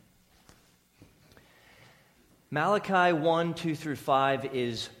Malachi 1, 2 through 5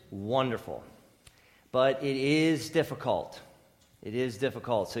 is wonderful, but it is difficult. It is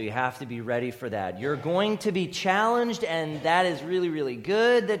difficult, so you have to be ready for that. You're going to be challenged, and that is really, really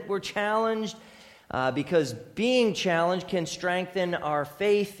good that we're challenged, because being challenged can strengthen our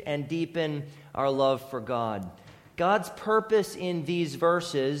faith and deepen our love for God. God's purpose in these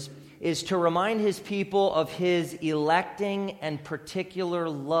verses is to remind his people of his electing and particular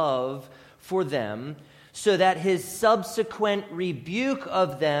love for them, so that his subsequent rebuke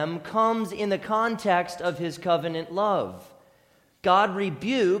of them comes in the context of his covenant love. God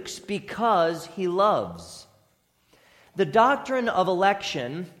rebukes because he loves. The doctrine of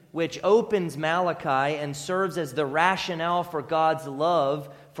election, which opens Malachi and serves as the rationale for God's love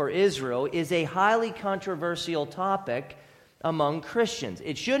for Israel, is a highly controversial topic among Christians.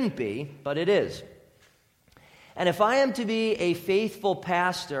 It shouldn't be, but it is. And if I am to be a faithful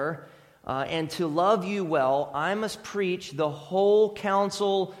pastor and to love you well, I must preach the whole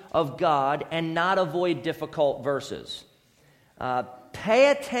counsel of God and not avoid difficult verses. Pay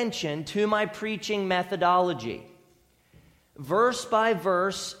attention to my preaching methodology. Verse by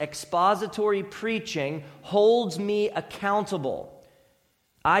verse, expository preaching holds me accountable.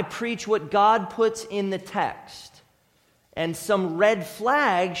 I preach what God puts in the text. And some red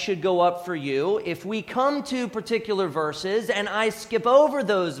flags should go up for you. If we come to particular verses and I skip over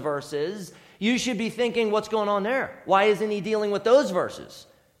those verses, you should be thinking, what's going on there? Why isn't he dealing with those verses?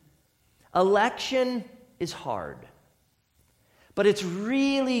 Election is hard, but it's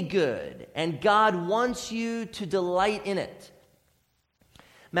really good, and God wants you to delight in it.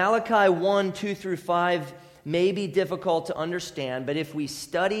 Malachi 1, 2 through 5 may be difficult to understand, but if we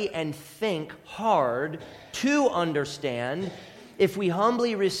study and think hard to understand, if we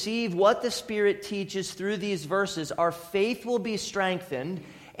humbly receive what the Spirit teaches through these verses, our faith will be strengthened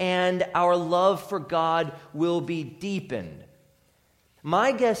and our love for God will be deepened.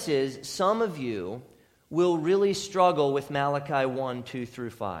 My guess is some of you will really struggle with Malachi 1, 2 through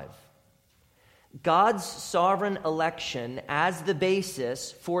 5. God's sovereign election as the basis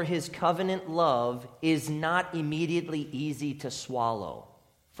for his covenant love is not immediately easy to swallow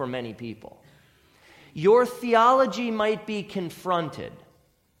for many people. Your theology might be confronted.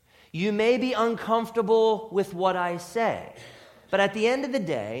 You may be uncomfortable with what I say. But at the end of the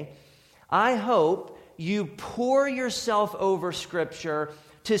day, I hope you pour yourself over Scripture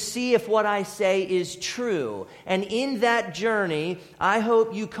to see if what I say is true. And in that journey, I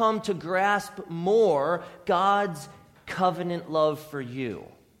hope you come to grasp more God's covenant love for you.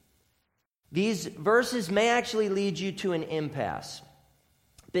 These verses may actually lead you to an impasse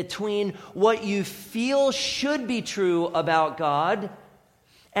between what you feel should be true about God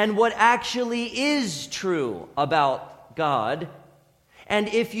and what actually is true about God. And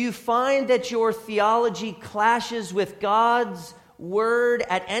if you find that your theology clashes with God's word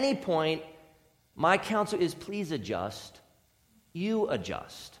at any point, my counsel is please adjust. You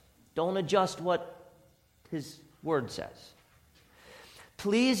adjust. Don't adjust what his word says.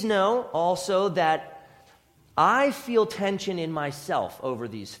 Please know also that I feel tension in myself over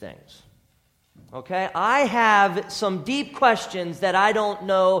these things. Okay? I have some deep questions that I don't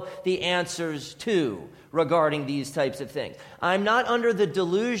know the answers to regarding these types of things. I'm not under the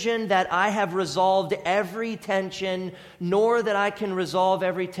delusion that I have resolved every tension, nor that I can resolve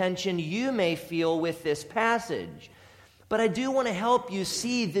every tension you may feel with this passage. But I do want to help you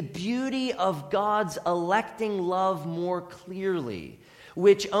see the beauty of God's electing love more clearly,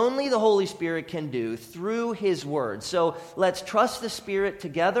 which only the Holy Spirit can do through his word. So let's trust the Spirit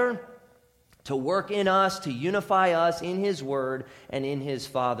together to work in us, to unify us in his word and in his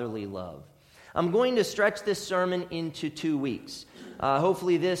fatherly love. I'm going to stretch this sermon into 2 weeks.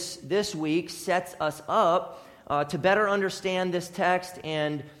 Hopefully this week sets us up to better understand this text,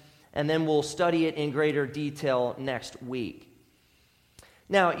 and then we'll study it in greater detail next week.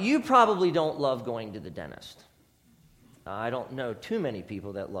 Now, you probably don't love going to the dentist. I don't know too many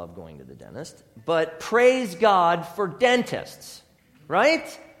people that love going to the dentist, but praise God for dentists,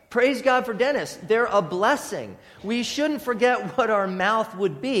 right? Praise God for dentists. They're a blessing. We shouldn't forget what our mouth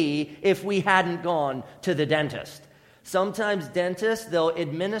would be if we hadn't gone to the dentist. Sometimes dentists, they'll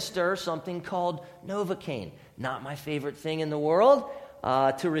administer something called Novocaine. Not my favorite thing in the world,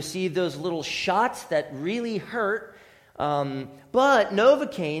 to receive those little shots that really hurt. But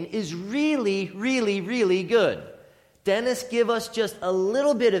Novocaine is really, really, really good. Dentists give us just a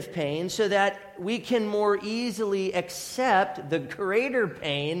little bit of pain so that we can more easily accept the greater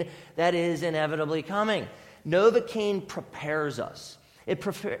pain that is inevitably coming. Novocaine prepares us. It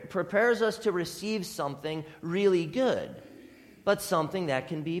prepares us to receive something really good. but something that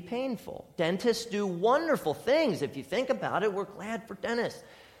can be painful. Dentists do wonderful things. If you think about it, we're glad for dentists,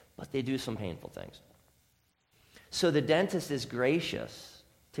 but they do some painful things. So the dentist is gracious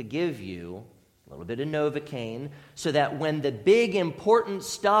to give you a little bit of Novocaine so that when the big important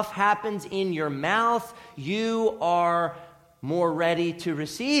stuff happens in your mouth, you are more ready to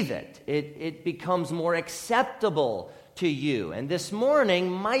receive it. It becomes more acceptable to you. And this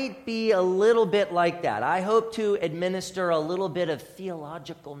morning might be a little bit like that. I hope to administer a little bit of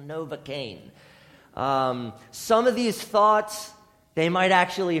theological Novocaine. Some of these thoughts, they might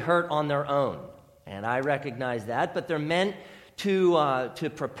actually hurt on their own. And I recognize that, but they're meant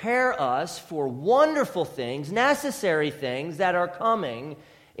to prepare us for wonderful things, necessary things that are coming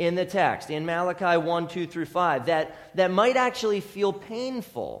in the text, in Malachi 1, 2 through 5, that might actually feel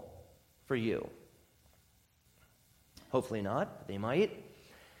painful for you. Hopefully not, they might.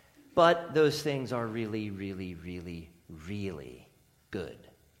 But those things are really, really, really, really good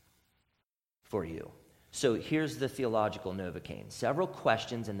for you. So here's the theological Novocaine. Several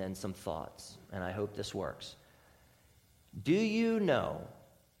questions and then some thoughts, and I hope this works. Do you know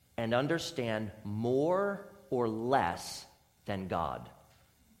and understand more or less than God?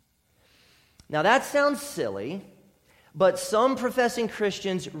 Now that sounds silly, but some professing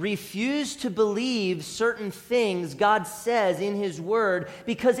Christians refuse to believe certain things God says in His Word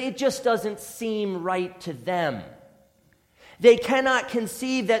because it just doesn't seem right to them. They cannot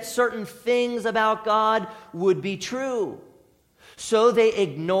conceive that certain things about God would be true. So they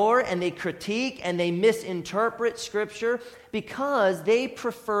ignore and they critique and they misinterpret Scripture because they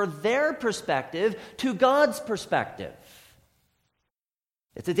prefer their perspective to God's perspective.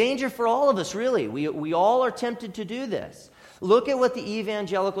 It's a danger for all of us, really. We all are tempted to do this. Look at what the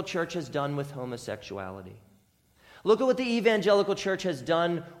evangelical church has done with homosexuality. Look at what the evangelical church has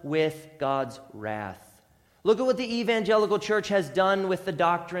done with God's wrath. Look at what the evangelical church has done with the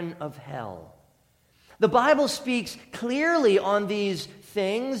doctrine of hell. The Bible speaks clearly on these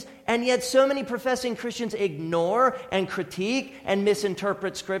things, and yet so many professing Christians ignore and critique and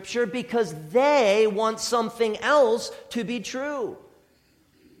misinterpret Scripture because they want something else to be true.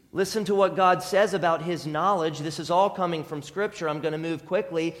 Listen to what God says about His knowledge. This is all coming from Scripture. I'm going to move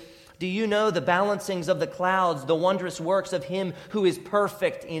quickly. Do you know the balancings of the clouds, the wondrous works of Him who is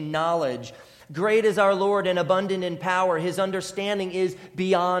perfect in knowledge? Great is our Lord and abundant in power. His understanding is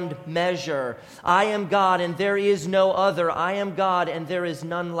beyond measure. I am God and there is no other. I am God and there is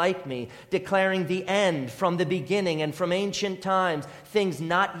none like me, declaring the end from the beginning and from ancient times, things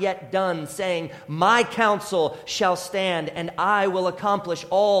not yet done, saying, my counsel shall stand and I will accomplish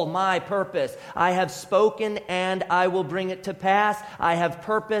all my purpose. I have spoken and I will bring it to pass. I have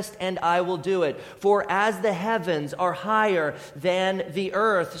purposed and I will do it. For as the heavens are higher than the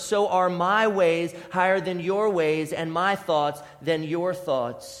earth, so are my ways higher than your ways, and my thoughts than your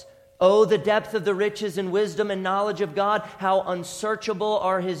thoughts. Oh, the depth of the riches and wisdom and knowledge of God, how unsearchable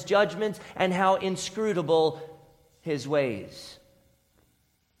are His judgments, and how inscrutable His ways.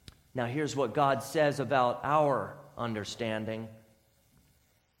 Now here's what God says about our understanding.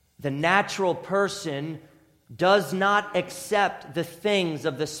 The natural person does not accept the things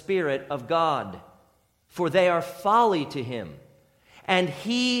of the Spirit of God, for they are folly to him. And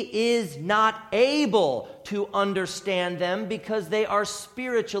he is not able to understand them because they are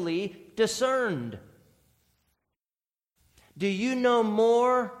spiritually discerned. Do you know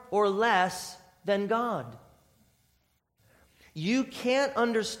more or less than God? You can't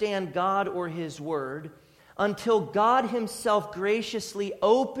understand God or His Word until God Himself graciously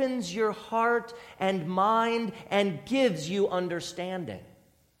opens your heart and mind and gives you understanding.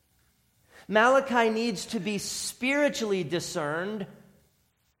 Malachi needs to be spiritually discerned,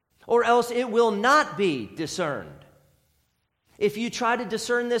 or else it will not be discerned. If you try to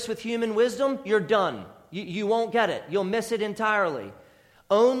discern this with human wisdom, you're done. You won't get it. You'll miss it entirely.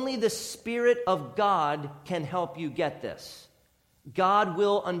 Only the Spirit of God can help you get this. God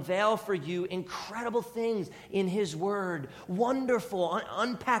will unveil for you incredible things in His Word. Wonderful,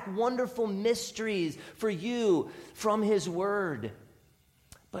 unpack wonderful mysteries for you from His Word.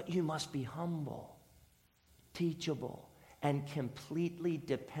 But you must be humble, teachable, and completely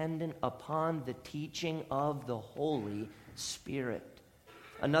dependent upon the teaching of the Holy Spirit.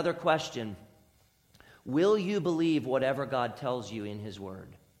 Another question: will you believe whatever God tells you in His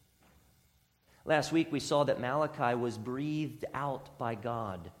Word? Last week we saw that Malachi was breathed out by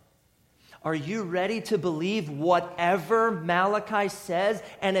God. Are you ready to believe whatever Malachi says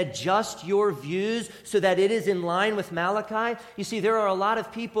and adjust your views so that it is in line with Malachi? You see, there are a lot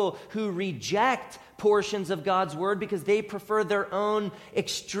of people who reject portions of God's word because they prefer their own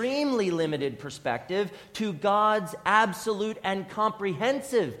extremely limited perspective to God's absolute and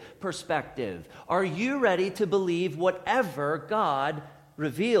comprehensive perspective. Are you ready to believe whatever God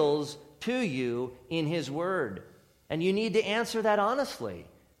reveals to you in his word? And you need to answer that honestly.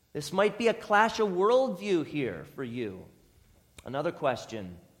 This might be a clash of worldview here for you. Another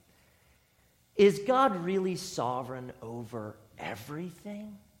question: is God really sovereign over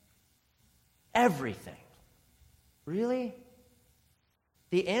everything? Everything. Really?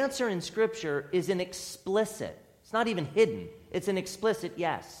 The answer in Scripture is an explicit, it's not even hidden, it's an explicit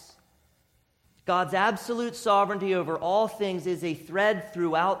yes. God's absolute sovereignty over all things is a thread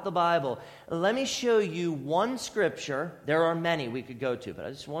throughout the Bible. Let me show you one scripture. There are many we could go to, but I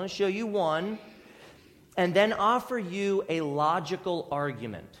just want to show you one and then offer you a logical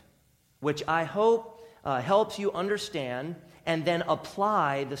argument, which I hope helps you understand and then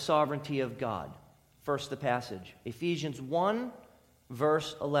apply the sovereignty of God. First, the passage. Ephesians 1,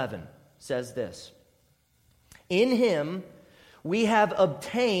 verse 11 says this: "In him we have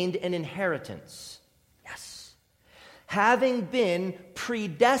obtained an inheritance, yes, having been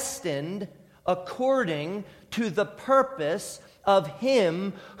predestined according to the purpose of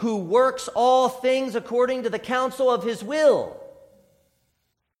him who works all things according to the counsel of his will."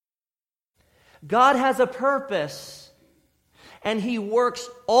 God has a purpose, and he works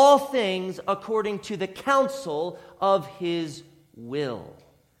all things according to the counsel of his will.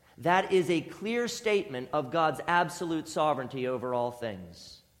 That is a clear statement of God's absolute sovereignty over all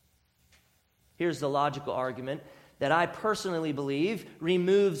things. Here's the logical argument that I personally believe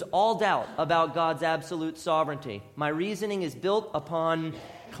removes all doubt about God's absolute sovereignty. My reasoning is built upon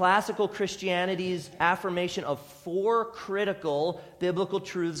classical Christianity's affirmation of 4 critical biblical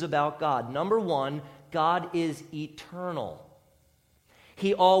truths about God. Number 1, God is eternal.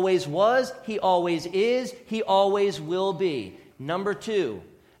 He always was, he always is, he always will be. Number 2,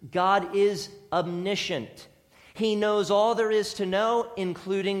 God is omniscient. He knows all there is to know,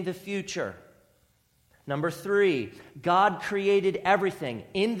 including the future. Number 3, God created everything.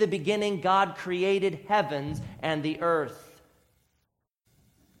 In the beginning, God created heavens and the earth.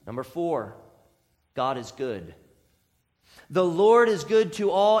 Number 4, God is good. The Lord is good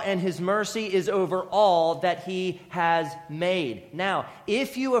to all, and his mercy is over all that he has made. Now,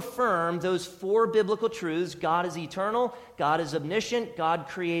 if you affirm those 4 biblical truths, God is eternal, God is omniscient, God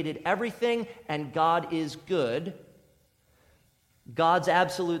created everything, and God is good, God's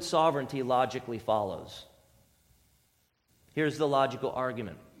absolute sovereignty logically follows. Here's the logical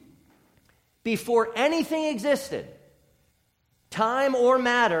argument. Before anything existed, time or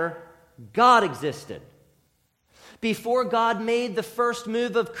matter, God existed. Before God made the first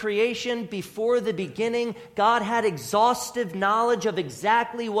move of creation, before the beginning, God had exhaustive knowledge of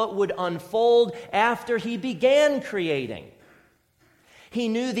exactly what would unfold after he began creating. He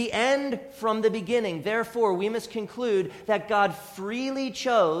knew the end from the beginning. Therefore, we must conclude that God freely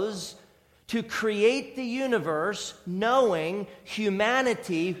chose to create the universe knowing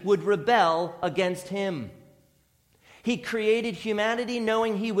humanity would rebel against him. He created humanity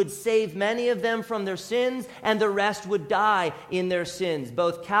knowing he would save many of them from their sins and the rest would die in their sins.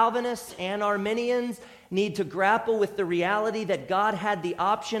 Both Calvinists and Arminians need to grapple with the reality that God had the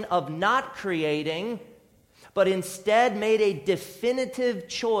option of not creating, but instead made a definitive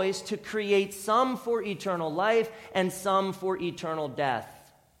choice to create some for eternal life and some for eternal death.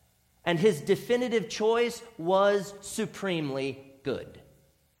 And his definitive choice was supremely good.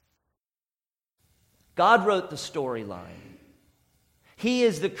 God wrote the storyline. He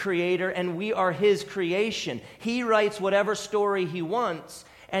is the creator and we are his creation. He writes whatever story he wants,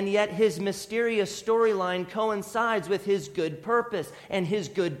 and yet his mysterious storyline coincides with his good purpose and his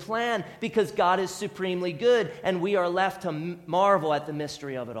good plan because God is supremely good and we are left to marvel at the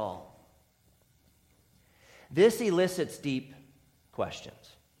mystery of it all. This elicits deep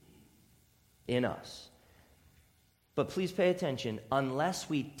questions in us. But please pay attention, unless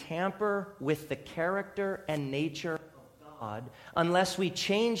we tamper with the character and nature of God, unless we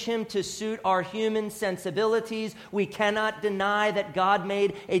change him to suit our human sensibilities, we cannot deny that God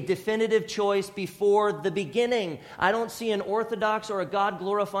made a definitive choice before the beginning. I don't see an orthodox or a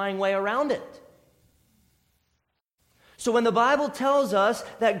God-glorifying way around it. So when the Bible tells us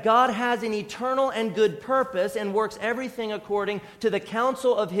that God has an eternal and good purpose and works everything according to the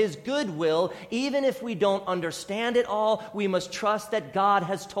counsel of his good will, even if we don't understand it all, we must trust that God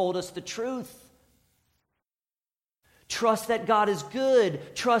has told us the truth. Trust that God is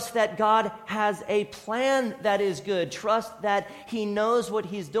good. Trust that God has a plan that is good. Trust that He knows what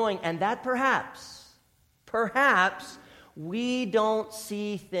He's doing. And that perhaps we don't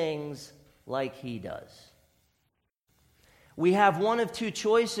see things like He does. We have one of two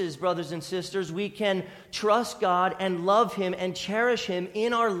choices, brothers and sisters. We can trust God and love Him and cherish Him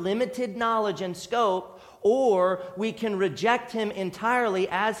in our limited knowledge and scope, or we can reject Him entirely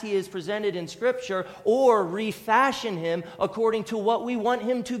as He is presented in Scripture, or refashion Him according to what we want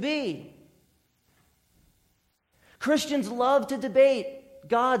Him to be. Christians love to debate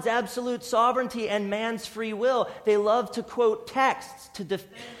God's absolute sovereignty and man's free will. They love to quote texts to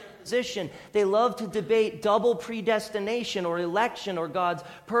defend their position. They love to debate double predestination or election or God's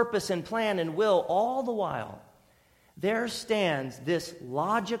purpose and plan and will. All the while, there stands this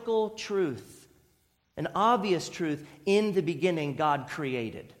logical truth, an obvious truth: in the beginning, God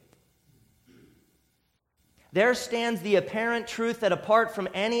created. There stands the apparent truth that apart from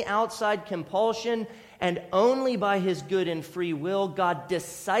any outside compulsion and only by His good and free will, God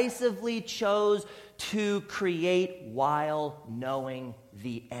decisively chose to create while knowing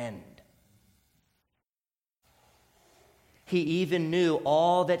the end. He even knew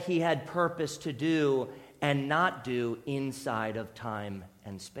all that He had purpose to do and not do inside of time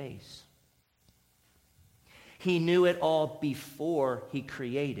and space. He knew it all before He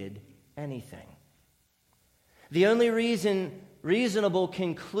created anything. The only reasonable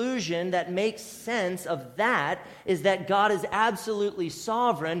conclusion that makes sense of that is that God is absolutely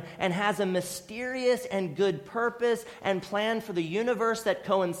sovereign and has a mysterious and good purpose and plan for the universe that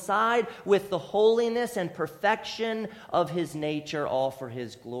coincide with the holiness and perfection of His nature, all for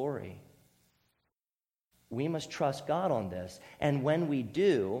His glory. We must trust God on this. And when we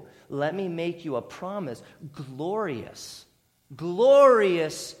do, let me make you a promise.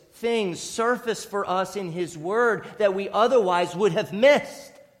 Glorious things surface for us in His Word that we otherwise would have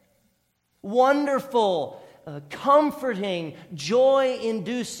missed. Wonderful, comforting,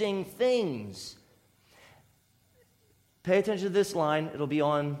 joy-inducing things. Pay attention to this line. It'll be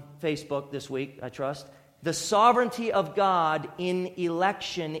on Facebook this week, I trust. The sovereignty of God in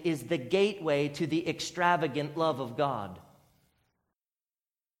election is the gateway to the extravagant love of God.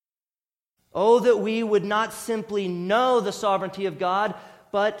 Oh, that we would not simply know the sovereignty of God,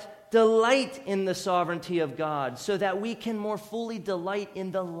 but delight in the sovereignty of God, so that we can more fully delight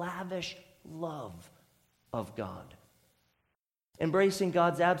in the lavish love of God. Embracing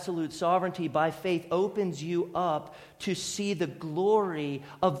God's absolute sovereignty by faith opens you up to see the glory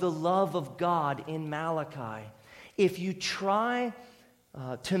of the love of God in Malachi. If you try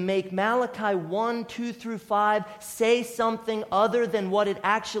to make Malachi 1, 2 through 5 say something other than what it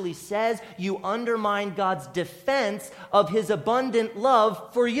actually says, you undermine God's defense of His abundant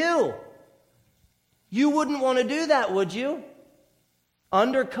love for you. You wouldn't want to do that, would you?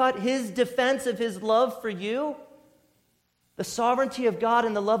 Undercut His defense of His love for you? The sovereignty of God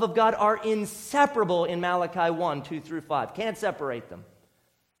and the love of God are inseparable in Malachi 1, 2 through 5. Can't separate them.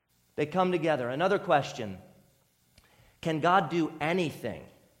 They come together. Another question: can God do anything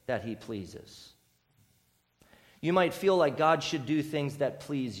that He pleases? You might feel like God should do things that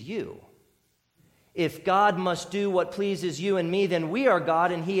please you. If God must do what pleases you and me, then we are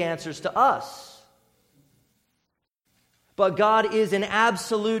God and He answers to us. But God is an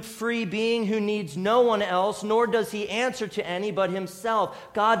absolute free being who needs no one else, nor does He answer to any but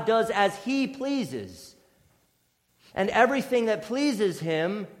Himself. God does as He pleases. And everything that pleases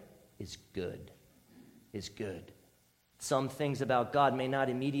Him is good. Some things about God may not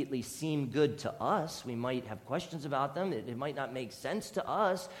immediately seem good to us. We might have questions about them. It might not make sense to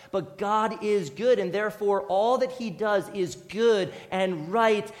us. But God is good, and therefore all that He does is good and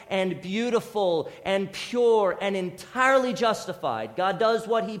right and beautiful and pure and entirely justified. God does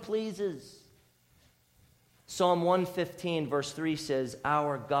what He pleases. Psalm 115, verse 3 says,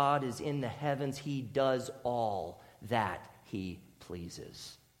 "Our God is in the heavens. He does all that He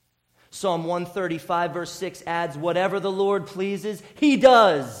pleases." Psalm 135, verse 6 adds, "Whatever the Lord pleases, He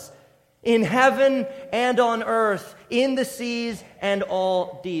does, in heaven and on earth, in the seas and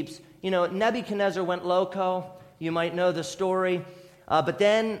all deeps." You know, Nebuchadnezzar went loco. You might know the story. But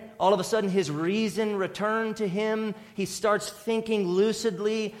then, all of a sudden, his reason returned to him. He starts thinking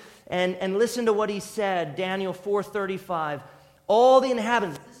lucidly. And listen to what he said, Daniel 4:35. All the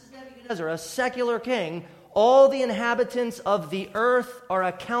inhabitants, this is Nebuchadnezzar, a secular king, all the inhabitants of the earth are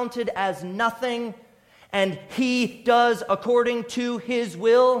accounted as nothing, and He does according to His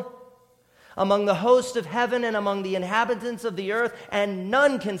will among the host of heaven and among the inhabitants of the earth, and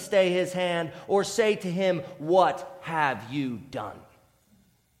none can stay His hand or say to Him, "What have you done?"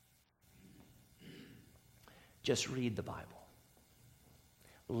 Just read the Bible.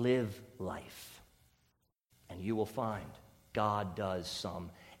 Live life. And you will find God does some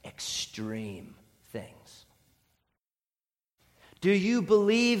extreme things. Do you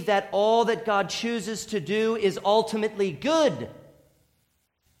believe that all that God chooses to do is ultimately good?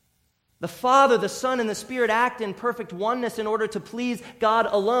 The Father, the Son, and the Spirit act in perfect oneness in order to please God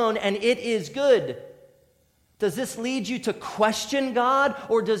alone, and it is good. Does this lead you to question God,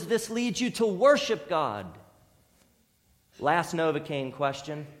 or does this lead you to worship God? Last Novocaine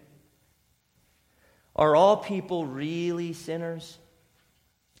question. Are all people really sinners?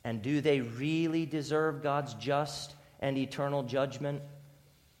 And do they really deserve God's just and eternal judgment?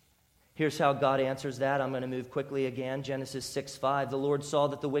 Here's how God answers that. I'm going to move quickly again. Genesis 6:5. The Lord saw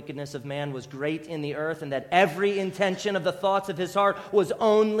that the wickedness of man was great in the earth, and that every intention of the thoughts of his heart was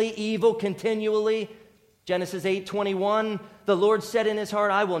only evil continually. Genesis 8:21. The Lord said in his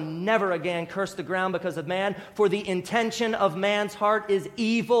heart, I will never again curse the ground because of man, for the intention of man's heart is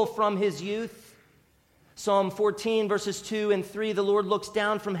evil from his youth. Psalm 14, verses 2 and 3, the Lord looks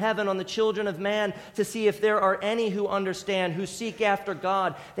down from heaven on the children of man to see if there are any who understand, who seek after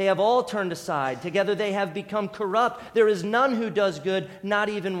God. They have all turned aside. Together they have become corrupt. There is none who does good, not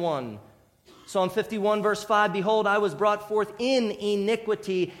even one. Psalm 51, verse 5, behold, I was brought forth in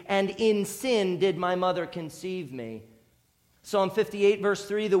iniquity, and in sin did my mother conceive me. Psalm 58, verse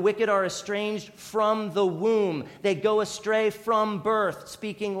 3, the wicked are estranged from the womb. They go astray from birth,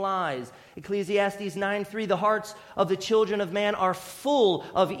 speaking lies. Ecclesiastes 9:3, the hearts of the children of man are full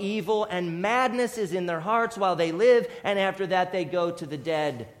of evil, and madness is in their hearts while they live, and after that they go to the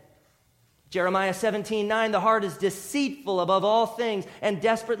dead. Jeremiah 17:9, the heart is deceitful above all things and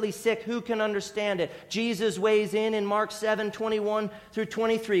desperately sick. Who can understand it? Jesus weighs in Mark 7:21 through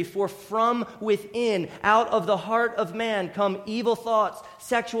 23. For from within, out of the heart of man, come evil thoughts,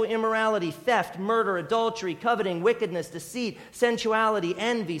 sexual immorality, theft, murder, adultery, coveting, wickedness, deceit, sensuality,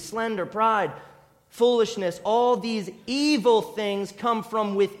 envy, slander, pride, foolishness. All these evil things come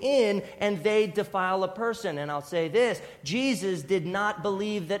from within, and they defile a person. And I'll say this, Jesus did not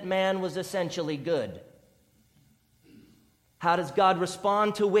believe that man was essentially good. How does God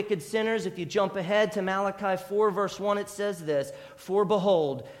respond to wicked sinners? If you jump ahead to Malachi 4, verse 1, it says this, for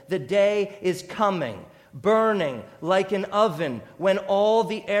behold, the day is coming, burning like an oven, when all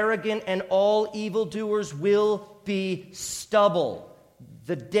the arrogant and all evildoers will be stubble.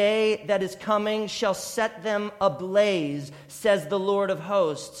 The day that is coming shall set them ablaze, says the Lord of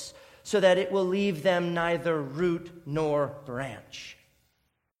hosts, so that it will leave them neither root nor branch.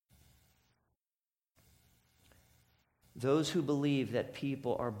 Those who believe that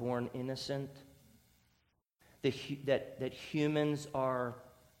people are born innocent, that humans are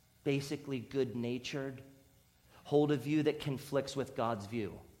basically good-natured, hold a view that conflicts with God's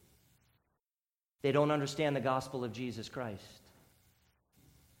view. They don't understand the gospel of Jesus Christ.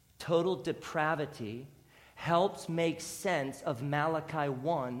 Total depravity helps make sense of Malachi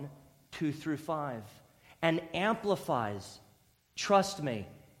 1, 2 through 5, and amplifies, trust me,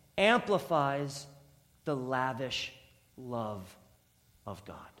 amplifies the lavish love of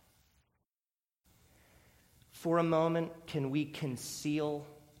God. For a moment, can we conceal,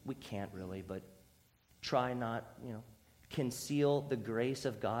 we can't really, but try not, conceal the grace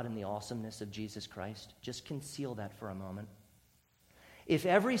of God and the awesomeness of Jesus Christ? Just conceal that for a moment. If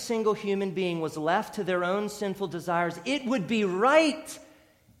every single human being was left to their own sinful desires, it would be right,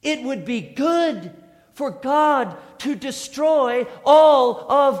 it would be good for God to destroy all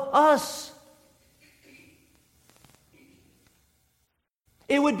of us.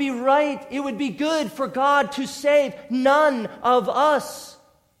 It would be right, it would be good for God to save none of us.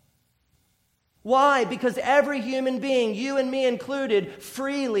 Why? Because every human being, you and me included,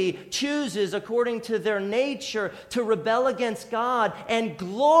 freely chooses according to their nature to rebel against God and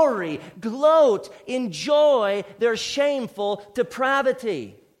gloat, enjoy their shameful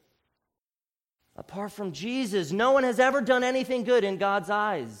depravity. Apart from Jesus, no one has ever done anything good in God's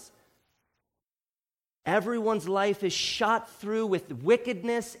eyes. Everyone's life is shot through with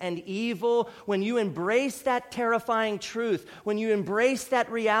wickedness and evil. When you embrace that terrifying truth, when you embrace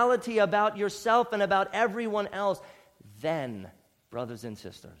that reality about yourself and about everyone else, then, brothers and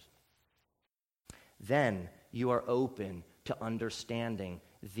sisters, then you are open to understanding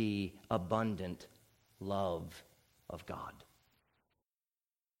the abundant love of God.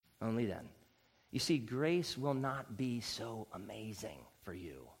 Only then. You see, grace will not be so amazing for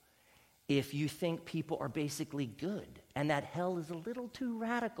you if you think people are basically good and that hell is a little too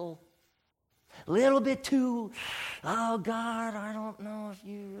radical, a little bit too, oh God, I don't know if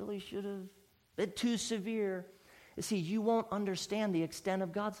you really should have, a bit too severe. You see, you won't understand the extent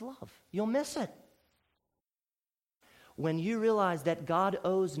of God's love. You'll miss it. when you realize that God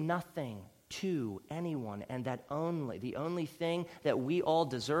owes nothing to anyone, and that the only thing that we all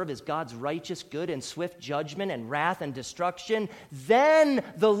deserve is God's righteous good and swift judgment and wrath and destruction, then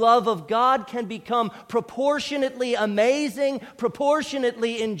the love of God can become proportionately amazing,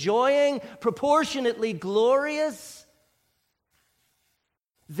 proportionately enjoying, proportionately glorious.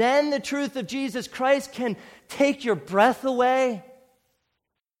 Then the truth of Jesus Christ can take your breath away.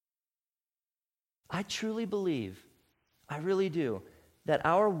 I truly believe, I really do, that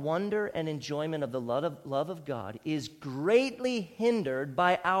our wonder and enjoyment of the love of God is greatly hindered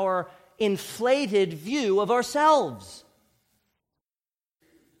by our inflated view of ourselves.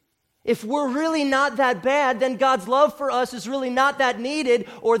 If we're really not that bad, then God's love for us is really not that needed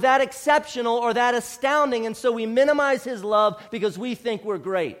or that exceptional or that astounding, and so we minimize His love because we think we're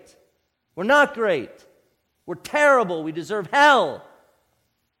great. We're not great. We're terrible. We deserve hell.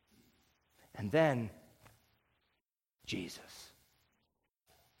 And then, Jesus.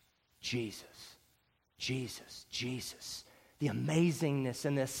 The amazingness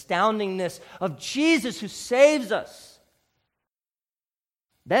and the astoundingness of Jesus who saves us.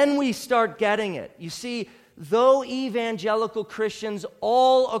 Then we start getting it. You see, though evangelical Christians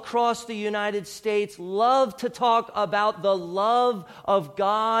all across the United States love to talk about the love of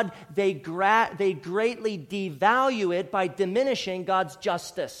God, they greatly devalue it by diminishing God's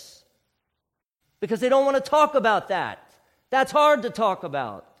justice. Because they don't want to talk about that. That's hard to talk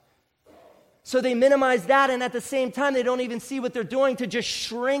about. So they minimize that, and at the same time, they don't even see what they're doing to just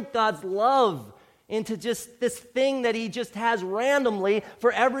shrink God's love into just this thing that He just has randomly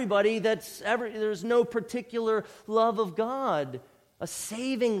for everybody. There's no particular love of God, a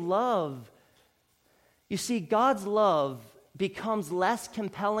saving love. You see, God's love becomes less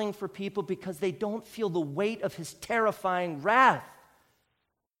compelling for people because they don't feel the weight of His terrifying wrath,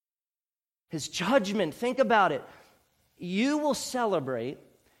 His judgment. Think about it. You will celebrate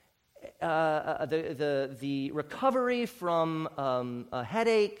the recovery from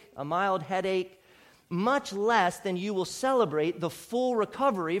a mild headache, much less than you will celebrate the full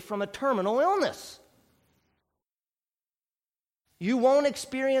recovery from a terminal illness. You won't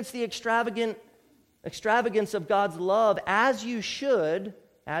experience the extravagance of God's love as you should,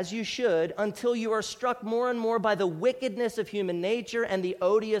 until you are struck more and more by the wickedness of human nature and the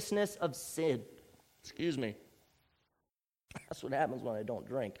odiousness of sin. Excuse me. That's what happens when I don't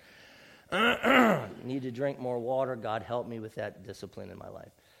drink. Need to drink more water. God help me with that discipline in my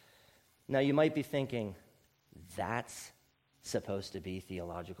life. Now, you might be thinking, that's supposed to be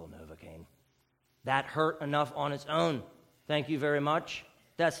theological Novocaine. That hurt enough on its own. Thank you very much.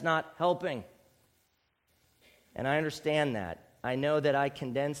 That's not helping. And I understand that. I know that I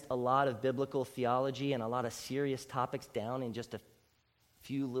condensed a lot of biblical theology and a lot of serious topics down in just a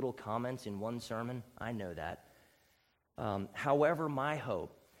few little comments in one sermon. I know that. However, my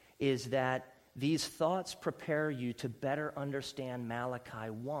hope is that these thoughts prepare you to better understand Malachi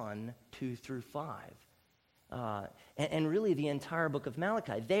 1, 2 through 5. And really the entire book of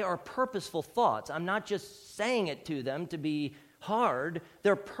Malachi. They are purposeful thoughts. I'm not just saying it to them to be hard.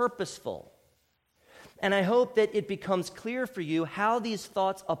 They're purposeful. And I hope that it becomes clear for you how these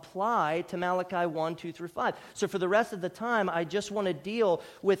thoughts apply to Malachi 1, 2 through 5. So for the rest of the time, I just want to deal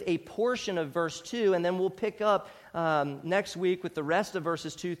with a portion of verse 2, and then we'll pick up next week with the rest of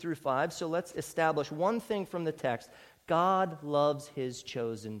verses 2 through 5. So let's establish one thing from the text. God loves His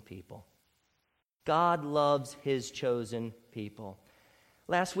chosen people. God loves His chosen people.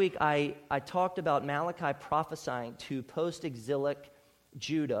 Last week, I talked about Malachi prophesying to post-exilic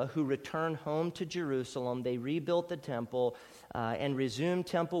Judah, who returned home to Jerusalem. They rebuilt the temple and resumed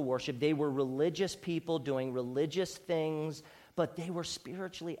temple worship. They were religious people doing religious things, but they were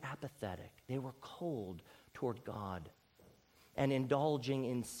spiritually apathetic. They were cold toward God and indulging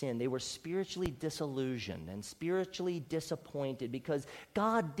in sin. They were spiritually disillusioned and spiritually disappointed because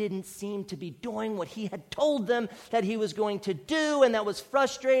God didn't seem to be doing what He had told them that He was going to do, and that was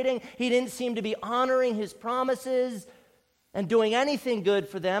frustrating. He didn't seem to be honoring His promises and doing anything good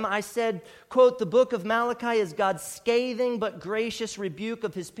for them. I said, quote, the book of Malachi is God's scathing but gracious rebuke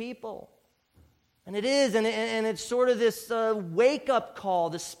of His people. And it is, and it's sort of this wake-up call,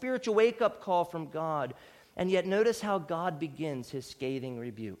 this spiritual wake-up call from God. And yet notice how God begins His scathing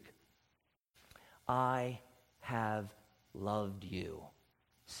rebuke. I have loved you,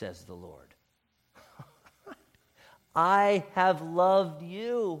 says the Lord. I have loved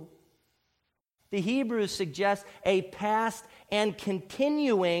you. The Hebrew suggests a past and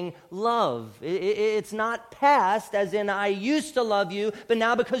continuing love. It's not past as in I used to love you, but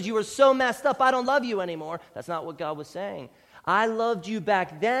now because you were so messed up, I don't love you anymore. That's not what God was saying. I loved you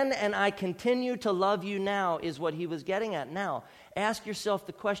back then, and I continue to love you now, is what he was getting at. Now, ask yourself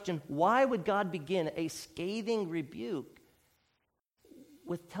the question, why would God begin a scathing rebuke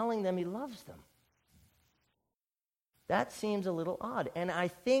with telling them he loves them? That seems a little odd. And I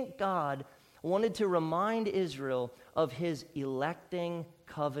think God wanted to remind Israel of his electing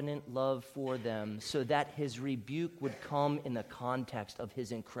covenant love for them so that his rebuke would come in the context of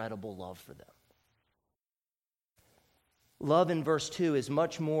his incredible love for them. Love in verse 2 is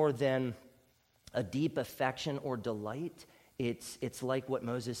much more than a deep affection or delight. It's like what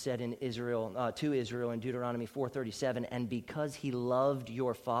Moses said to Israel in Deuteronomy 4:37, and because he loved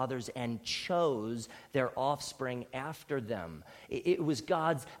your fathers and chose their offspring after them. It was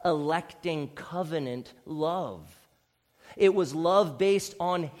God's electing covenant love. It was love based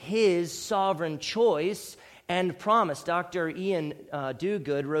on his sovereign choice and promise. Dr. Ian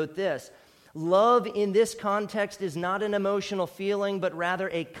Duguid wrote this: love in this context is not an emotional feeling, but rather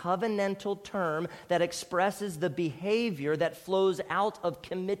a covenantal term that expresses the behavior that flows out of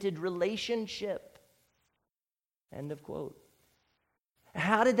committed relationship. End of quote.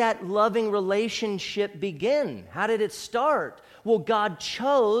 How did that loving relationship begin? How did it start? Well, God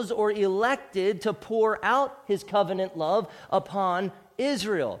chose or elected to pour out his covenant love upon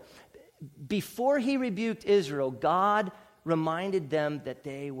Israel. Before he rebuked Israel, God reminded them that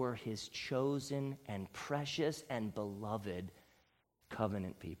they were his chosen and precious and beloved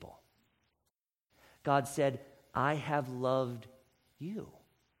covenant people. God said, I have loved you.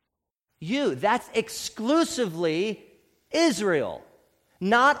 You, that's exclusively Israel.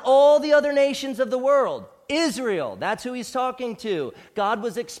 Not all the other nations of the world. Israel, that's who he's talking to. God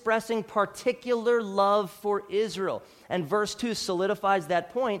was expressing particular love for Israel. And verse 2 solidifies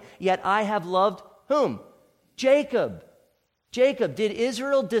that point. Yet I have loved whom? Jacob. Jacob, did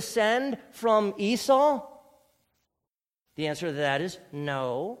Israel descend from Esau? The answer to that is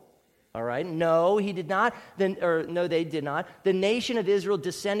no. All right, no, he did not. No, they did not. The nation of Israel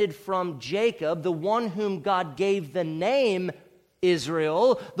descended from Jacob, the one whom God gave the name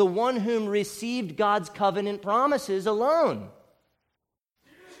Israel, the one whom received God's covenant promises alone.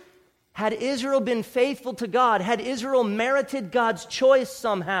 Had Israel been faithful to God? Had Israel merited God's choice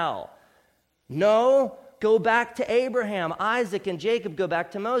somehow? No. Go back to Abraham, Isaac, and Jacob. Go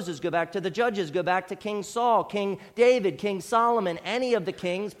back to Moses. Go back to the judges. Go back to King Saul, King David, King Solomon, any of the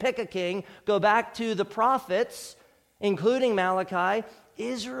kings. Pick a king. Go back to the prophets, including Malachi.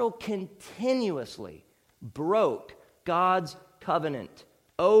 Israel continuously broke God's covenant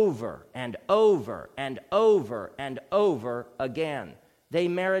over and over and over and over again. They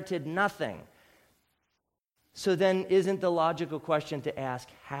merited nothing. So then, isn't the logical question to ask,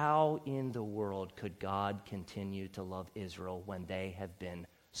 how in the world could God continue to love Israel when they have been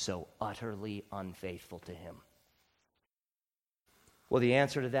so utterly unfaithful to him? Well, the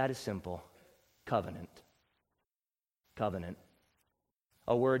answer to that is simple. Covenant. Covenant.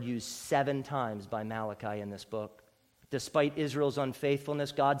 A word used 7 times by Malachi in this book. Despite Israel's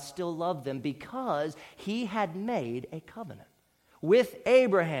unfaithfulness, God still loved them because he had made a covenant with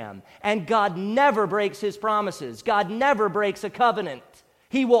Abraham. And God never breaks his promises. God never breaks a covenant.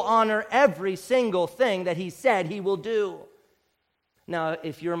 He will honor every single thing that he said he will do. Now,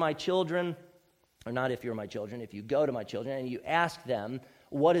 if you're my children, or not if you're my children, if you go to my children and you ask them,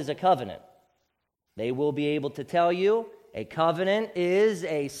 what is a covenant? They will be able to tell you a covenant is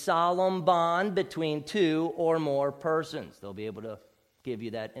a solemn bond between 2 or more persons. They'll be able to give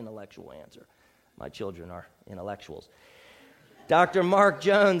you that intellectual answer. My children are intellectuals. Dr. Mark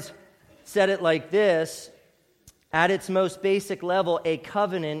Jones said it like this: at its most basic level, a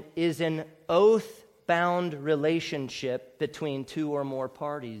covenant is an oath-bound relationship between 2 or more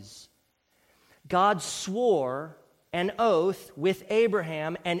parties. God swore an oath with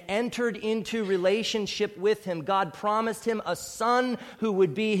Abraham and entered into relationship with him. God promised him a son who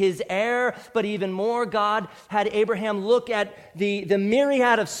would be his heir, but even more, God had Abraham look at the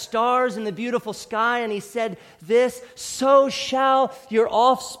myriad of stars in the beautiful sky, and he said this, so shall your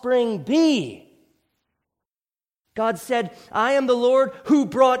offspring be. God said, I am the Lord who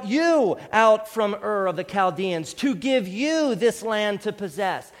brought you out from Ur of the Chaldeans to give you this land to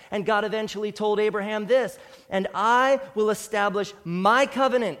possess. And God eventually told Abraham this, and I will establish my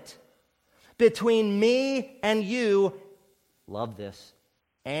covenant between me and you, love this,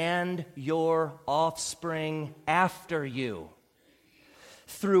 and your offspring after you,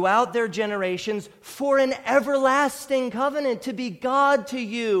 throughout their generations, for an everlasting covenant to be God to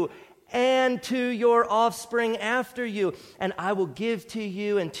you and to your offspring after you. And I will give to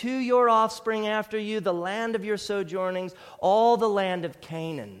you and to your offspring after you the land of your sojournings, all the land of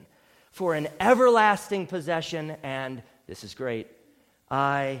Canaan, for an everlasting possession and this is great,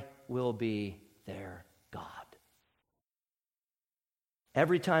 I will be their God.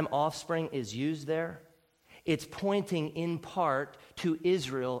 Every time offspring is used there, it's pointing in part to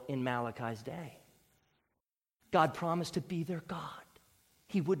Israel in Malachi's day. God promised to be their God.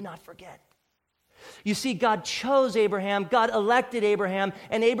 He would not forget. You see, God chose Abraham, God elected Abraham,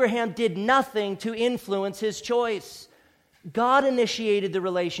 and Abraham did nothing to influence his choice. God initiated the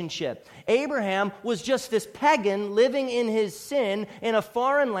relationship. Abraham was just this pagan living in his sin in a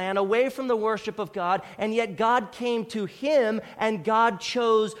foreign land away from the worship of God, and yet God came to him and God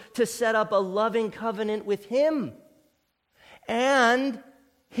chose to set up a loving covenant with him and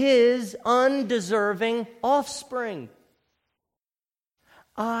his undeserving offspring.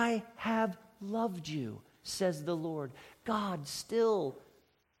 I have loved you, says the Lord. God still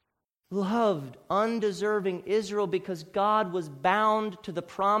loved undeserving Israel because God was bound to the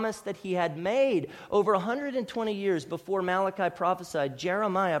promise that he had made. Over 120 years before Malachi prophesied,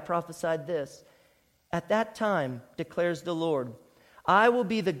 Jeremiah prophesied this. At that time, declares the Lord, I will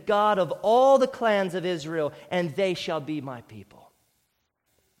be the God of all the clans of Israel, and they shall be my people.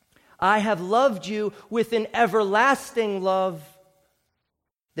 I have loved you with an everlasting love.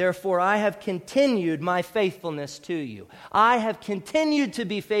 Therefore, I have continued my faithfulness to you. I have continued to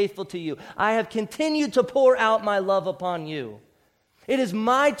be faithful to you. I have continued to pour out my love upon you. It is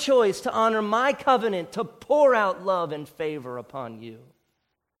my choice to honor my covenant, to pour out love and favor upon you.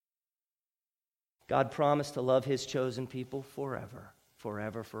 God promised to love his chosen people forever,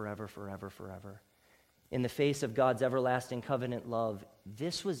 forever, forever, forever, forever. In the face of God's everlasting covenant love,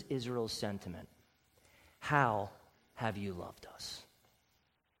 this was Israel's sentiment. How have you loved us?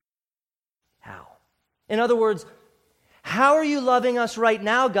 How? In other words, how are you loving us right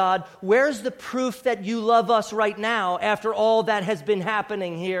now, God? Where's the proof that you love us right now after all that has been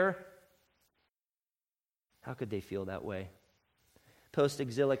happening here? How could they feel that way?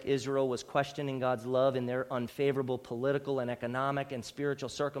 Post-exilic Israel was questioning God's love in their unfavorable political and economic and spiritual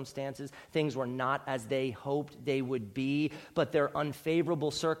circumstances. Things were not as they hoped they would be, but their unfavorable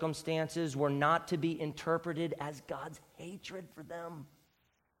circumstances were not to be interpreted as God's hatred for them.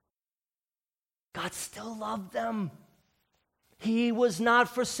 God still loved them. He was not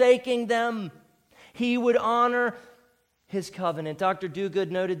forsaking them. He would honor his covenant. Dr.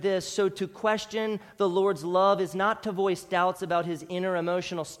 Duguid noted this, so to question the Lord's love is not to voice doubts about his inner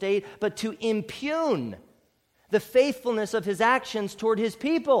emotional state, but to impugn the faithfulness of his actions toward his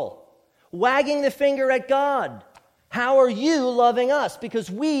people, wagging the finger at God. How are you loving us? Because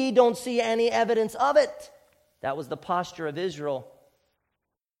we don't see any evidence of it. That was the posture of Israel.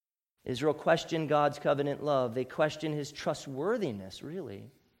 Israel questioned God's covenant love. They questioned his trustworthiness,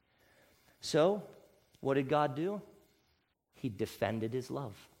 really. So, what did God do? He defended his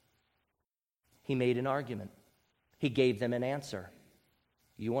love. He made an argument. He gave them an answer.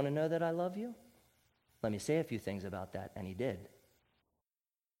 You want to know that I love you? Let me say a few things about that. And he did.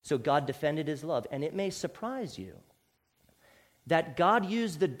 So God defended his love. And it may surprise you that God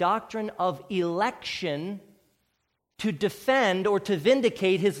used the doctrine of election to defend or to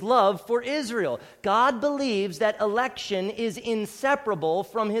vindicate his love for Israel. God believes that election is inseparable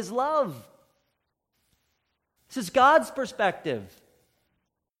from his love. This is God's perspective.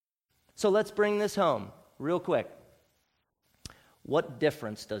 So let's bring this home real quick. What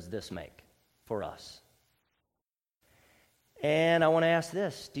difference does this make for us? And I want to ask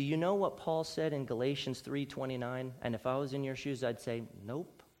this. Do you know what Paul said in Galatians 3:29? And if I was in your shoes, I'd say,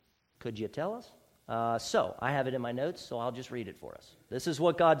 nope. Could you tell us? So I have it in my notes, so I'll just read it for us. This is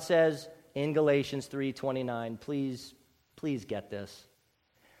what God says in Galatians 3:29. Please get this.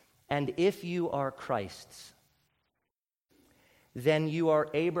 And if you are Christ's, then you are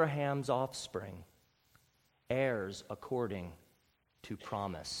Abraham's offspring, heirs according to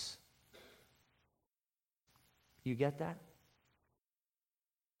promise. You get that?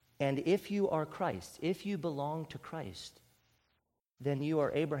 And if you are Christ, if you belong to Christ, then you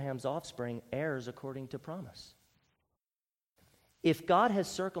are Abraham's offspring, heirs according to promise. If God has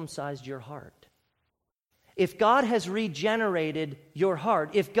circumcised your heart, if God has regenerated your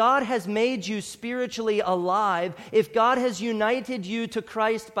heart, if God has made you spiritually alive, if God has united you to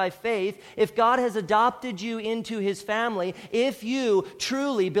Christ by faith, if God has adopted you into his family, if you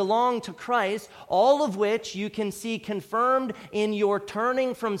truly belong to Christ, all of which you can see confirmed in your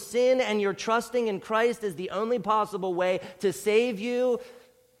turning from sin and your trusting in Christ as the only possible way to save you,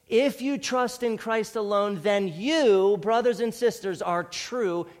 if you trust in Christ alone, then you, brothers and sisters, are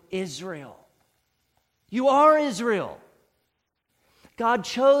true Israel. You are Israel. God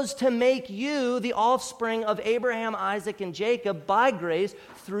chose to make you the offspring of Abraham, Isaac, and Jacob by grace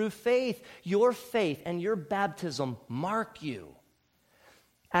through faith. Your faith and your baptism mark you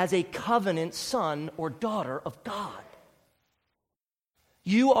as a covenant son or daughter of God.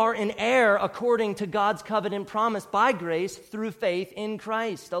 You are an heir according to God's covenant promise by grace through faith in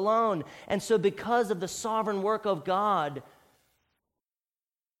Christ alone. And so because of the sovereign work of God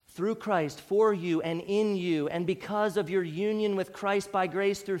through Christ for you and in you, and because of your union with Christ by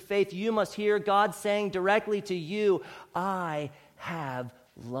grace through faith, you must hear God saying directly to you, I have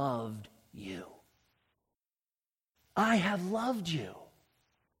loved you. I have loved you.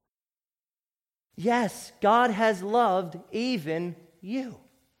 Yes, God has loved even you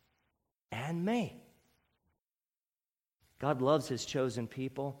and me. God loves his chosen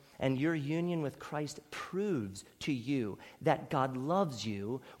people, and your union with Christ proves to you that God loves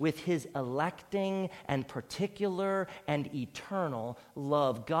you with his electing and particular and eternal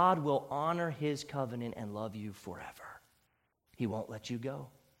love. God will honor his covenant and love you forever. He won't let you go.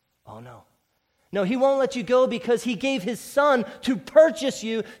 Oh, no. No, he won't let you go because he gave his son to purchase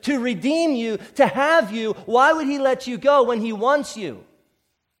you, to redeem you, to have you. Why would he let you go when he wants you?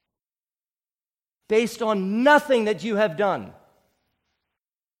 Based on nothing that you have done.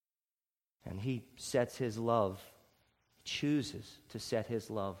 And he sets his love, chooses to set his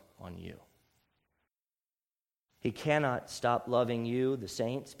love on you. He cannot stop loving you, the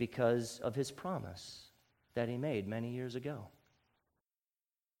saints, because of his promise that he made many years ago.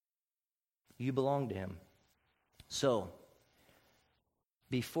 You belong to him. So,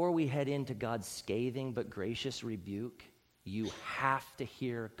 before we head into God's scathing but gracious rebuke, you have to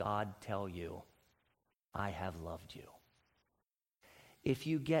hear God tell you, I have loved you. If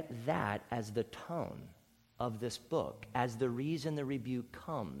you get that as the tone of this book, as the reason the rebuke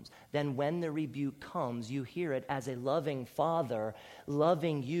comes, then when the rebuke comes, you hear it as a loving father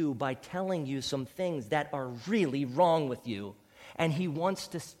loving you by telling you some things that are really wrong with you. And he wants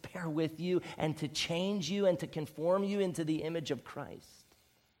to bear with you and to change you and to conform you into the image of Christ.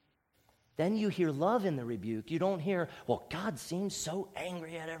 Then you hear love in the rebuke. You don't hear, well, God seems so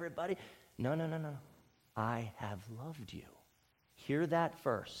angry at everybody. No. I have loved you. Hear that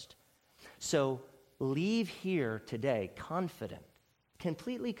first. So leave here today confident,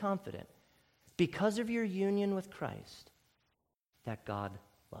 completely confident, because of your union with Christ, that God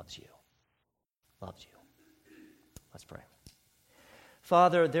loves you. Loves you. Let's pray.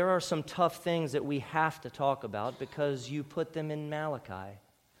 Father, there are some tough things that we have to talk about because you put them in Malachi.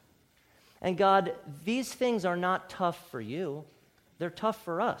 And God, these things are not tough for you. They're tough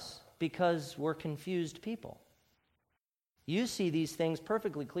for us because we're confused people. You see these things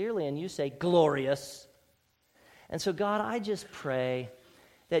perfectly clearly and you say, glorious. And so God, I just pray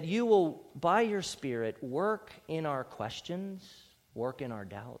that you will, by your Spirit, work in our questions, work in our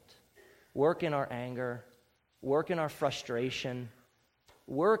doubt, work in our anger, work in our frustration,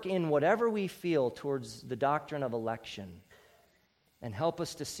 work in whatever we feel towards the doctrine of election, and help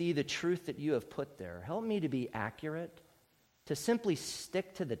us to see the truth that you have put there. Help me to be accurate, to simply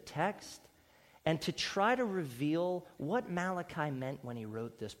stick to the text, and to try to reveal what Malachi meant when he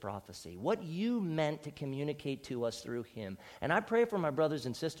wrote this prophecy, what you meant to communicate to us through him. And I pray for my brothers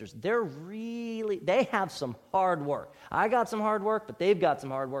and sisters. They have some hard work. I got some hard work, but they've got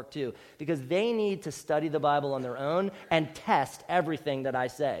some hard work too, because they need to study the Bible on their own and test everything that I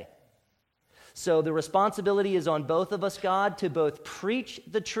say. So the responsibility is on both of us, God, to both preach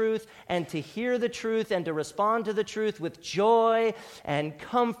the truth and to hear the truth and to respond to the truth with joy and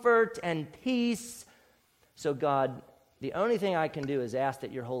comfort and peace. So God, the only thing I can do is ask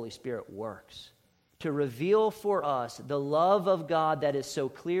that your Holy Spirit works to reveal for us the love of God that is so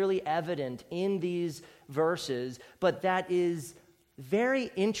clearly evident in these verses, but that is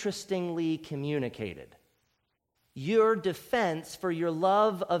very interestingly communicated. Your defense for your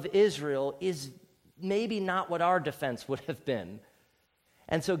love of Israel is maybe not what our defense would have been.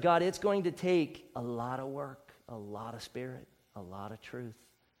 And so, God, it's going to take a lot of work, a lot of spirit, a lot of truth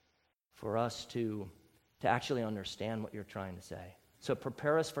for us to actually understand what you're trying to say. So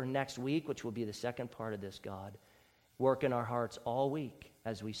prepare us for next week, which will be the second part of this, God. Work in our hearts all week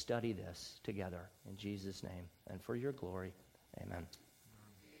as we study this together. In Jesus' name and for your glory, amen.